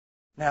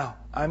Now,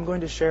 I'm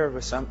going to share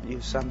with you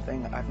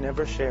something I've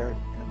never shared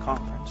in a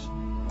conference.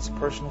 It's a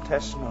personal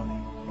testimony.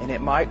 And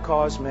it might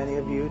cause many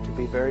of you to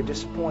be very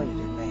disappointed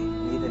in me,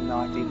 and even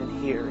not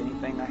even hear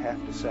anything I have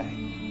to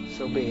say.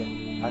 So be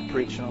it. I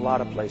preached in a lot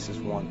of places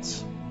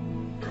once.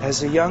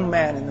 As a young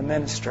man in the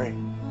ministry,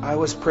 I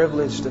was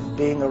privileged of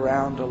being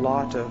around a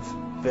lot of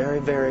very,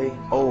 very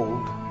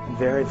old and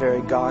very,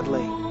 very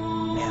godly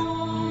men.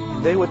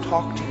 And they would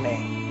talk to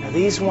me. Now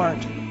these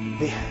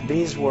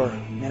were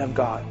men of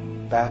God.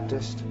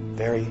 Baptist,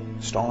 very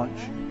staunch,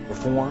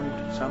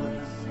 Reformed, some of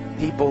them.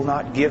 People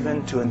not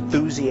given to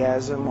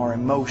enthusiasm or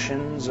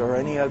emotions or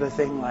any other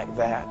thing like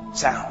that.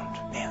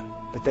 Sound men.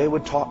 But they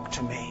would talk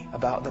to me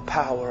about the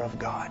power of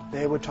God.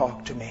 They would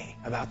talk to me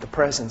about the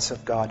presence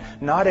of God.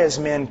 Not as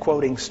men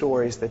quoting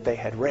stories that they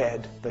had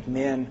read, but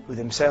men who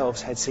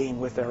themselves had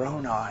seen with their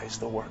own eyes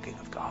the working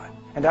of God.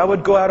 And I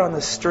would go out on the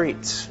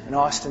streets in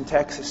Austin,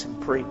 Texas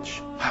and preach.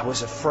 I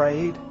was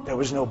afraid. There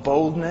was no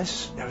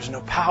boldness. There was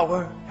no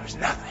power. There was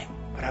nothing.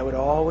 But I would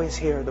always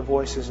hear the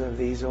voices of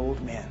these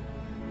old men.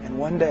 And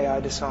one day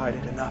I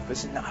decided enough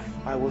is enough.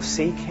 I will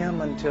seek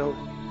Him until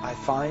I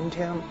find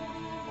Him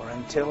or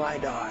until I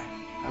die.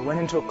 I went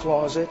into a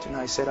closet and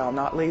I said, I'll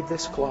not leave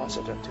this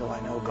closet until I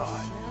know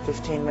God.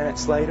 15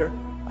 minutes later,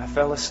 I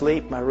fell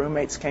asleep. My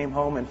roommates came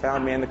home and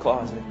found me in the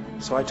closet.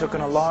 So I took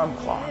an alarm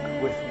clock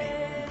with me.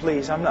 And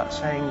please, I'm not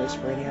saying this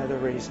for any other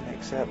reason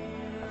except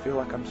I feel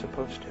like I'm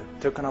supposed to.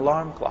 Took an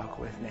alarm clock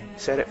with me.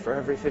 Set it for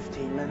every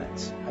 15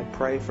 minutes. I'd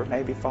pray for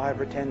maybe 5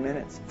 or 10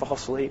 minutes. Fall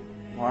asleep.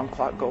 Alarm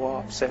clock go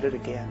off, set it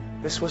again.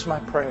 This was my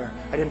prayer.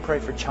 I didn't pray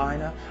for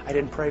China. I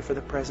didn't pray for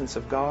the presence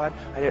of God.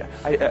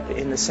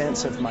 In the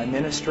sense of my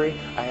ministry,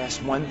 I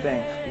asked one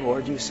thing.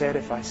 Lord, you said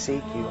if I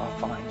seek you, I'll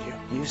find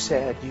you. You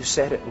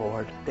said it,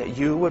 Lord, that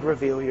you would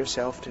reveal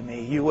yourself to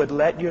me. You would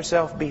let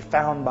yourself be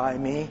found by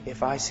me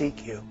if I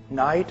seek you.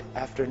 Night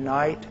after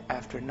night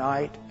after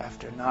night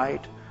after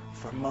night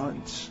for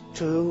months,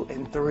 2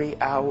 and 3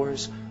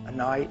 hours a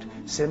night,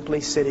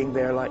 simply sitting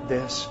there like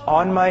this,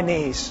 on my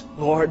knees.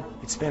 Lord,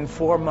 it's been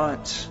 4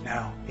 months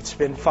now. It's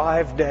been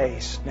 5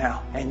 days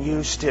now, and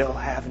you still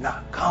have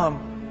not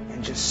come.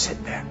 And just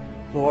sit there.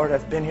 Lord,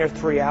 I've been here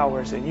 3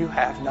 hours, and you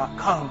have not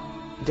come.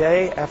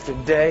 Day after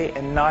day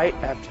and night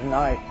after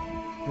night.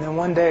 And then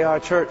one day our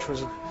church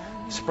was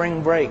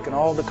spring break, and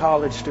all the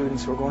college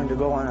students were going to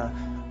go on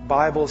a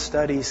Bible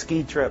study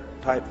ski trip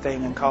type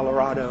thing in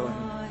Colorado.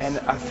 And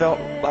I felt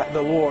like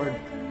the Lord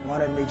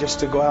wanted me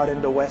just to go out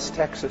into West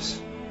Texas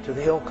to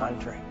the hill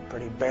country,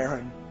 pretty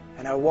barren.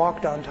 And I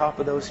walked on top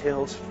of those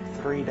hills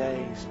for 3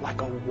 days like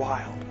a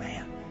wild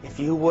man. If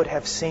you would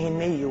have seen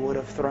me, you would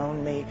have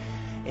thrown me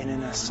in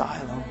an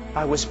asylum.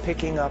 I was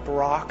picking up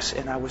rocks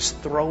and I was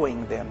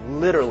throwing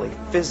them, literally,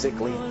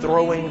 physically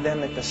throwing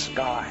them at the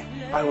sky.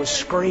 I was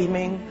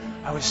screaming.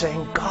 I was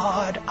saying,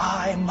 God,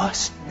 I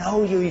must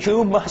know you.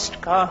 You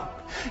must come.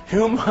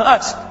 You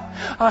must.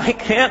 I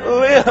can't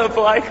live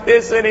like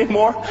this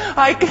anymore.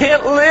 I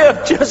can't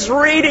live just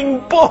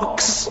reading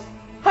books.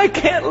 I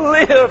can't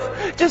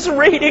live just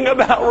reading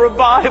about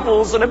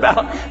revivals and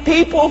about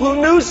people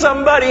who knew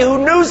somebody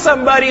who knew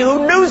somebody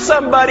who knew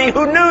somebody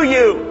who knew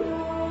you.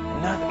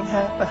 Nothing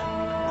happened.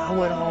 I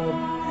went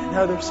home.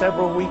 Another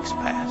several weeks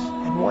passed.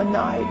 And one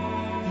night,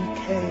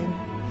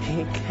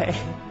 He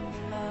came.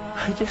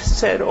 I just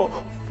said, oh,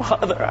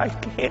 Father, I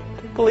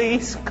can't.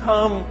 Please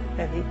come.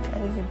 And He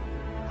came.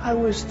 I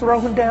was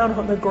thrown down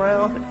on the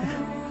ground.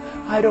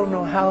 I don't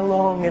know how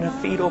long in a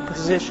fetal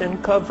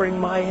position, covering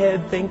my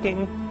head,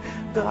 thinking,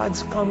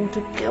 God's come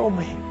to kill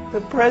me.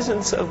 The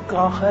presence of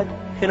God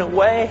in a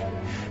way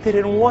that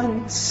in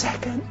 1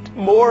 second,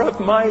 more of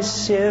my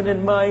sin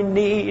and my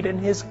need and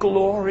His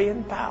glory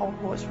and power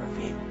was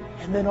revealed.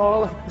 And then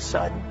all of a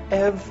sudden,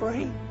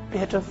 every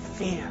bit of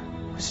fear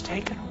was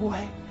taken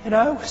away. And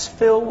I was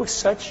filled with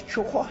such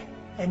joy.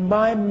 And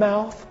my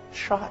mouth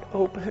shot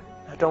open.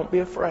 Now don't be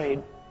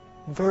afraid.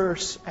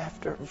 Verse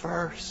after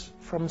verse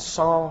from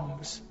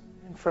Psalms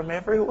and from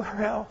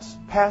everywhere else,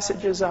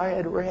 passages I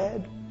had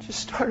read just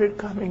started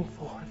coming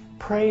forth.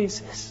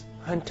 Praises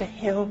unto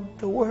Him,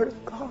 the Word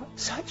of God.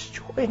 Such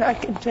joy. And I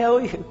can tell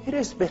you, it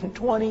has been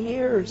 20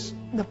 years.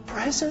 The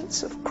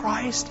presence of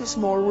Christ is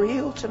more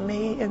real to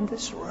me in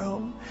this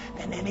room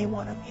than any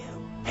one of you.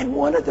 And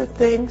one of the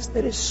things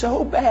that is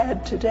so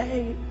bad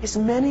today is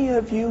many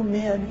of you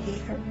men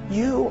here,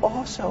 you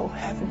also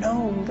have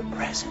known the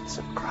presence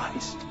of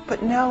Christ.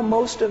 But now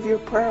most of your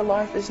prayer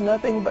life is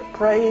nothing but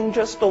praying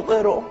just a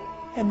little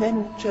and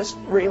then just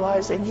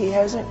realizing He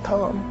hasn't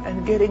come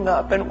and getting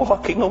up and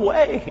walking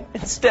away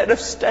instead of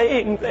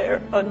staying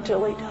there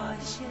until He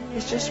does.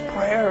 It's just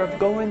prayer of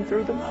going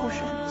through the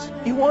motions.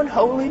 You want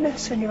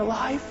holiness in your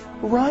life?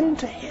 Run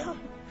to Him.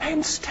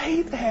 And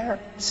stay there.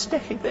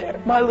 Stay there.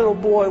 My little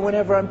boy,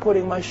 whenever I'm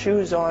putting my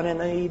shoes on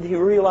and he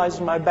realizes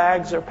my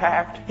bags are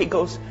packed, he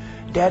goes,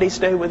 Daddy,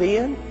 stay with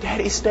Ian?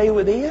 Daddy, stay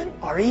with Ian?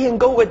 Or Ian,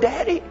 go with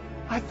Daddy?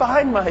 I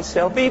find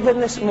myself, even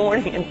this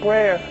morning in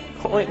prayer,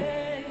 going,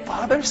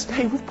 Father,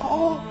 stay with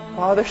Paul.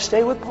 Father,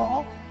 stay with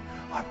Paul.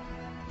 Or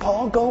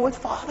Paul, go with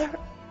Father.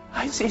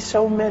 I see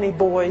so many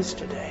boys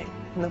today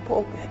in the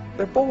pulpit.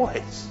 They're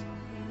boys.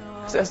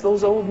 As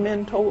those old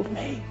men told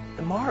me,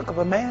 the mark of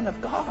a man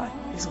of God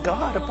is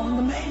God upon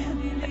the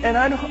man. And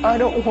I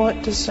don't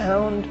want to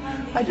sound,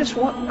 I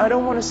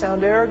don't want to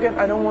sound arrogant.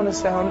 I don't want to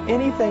sound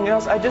anything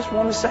else. I just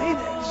want to say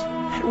this.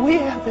 That we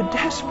have a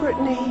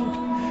desperate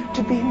need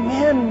to be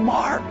men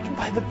marked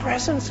by the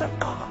presence of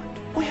God.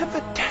 We have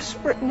a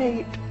desperate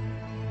need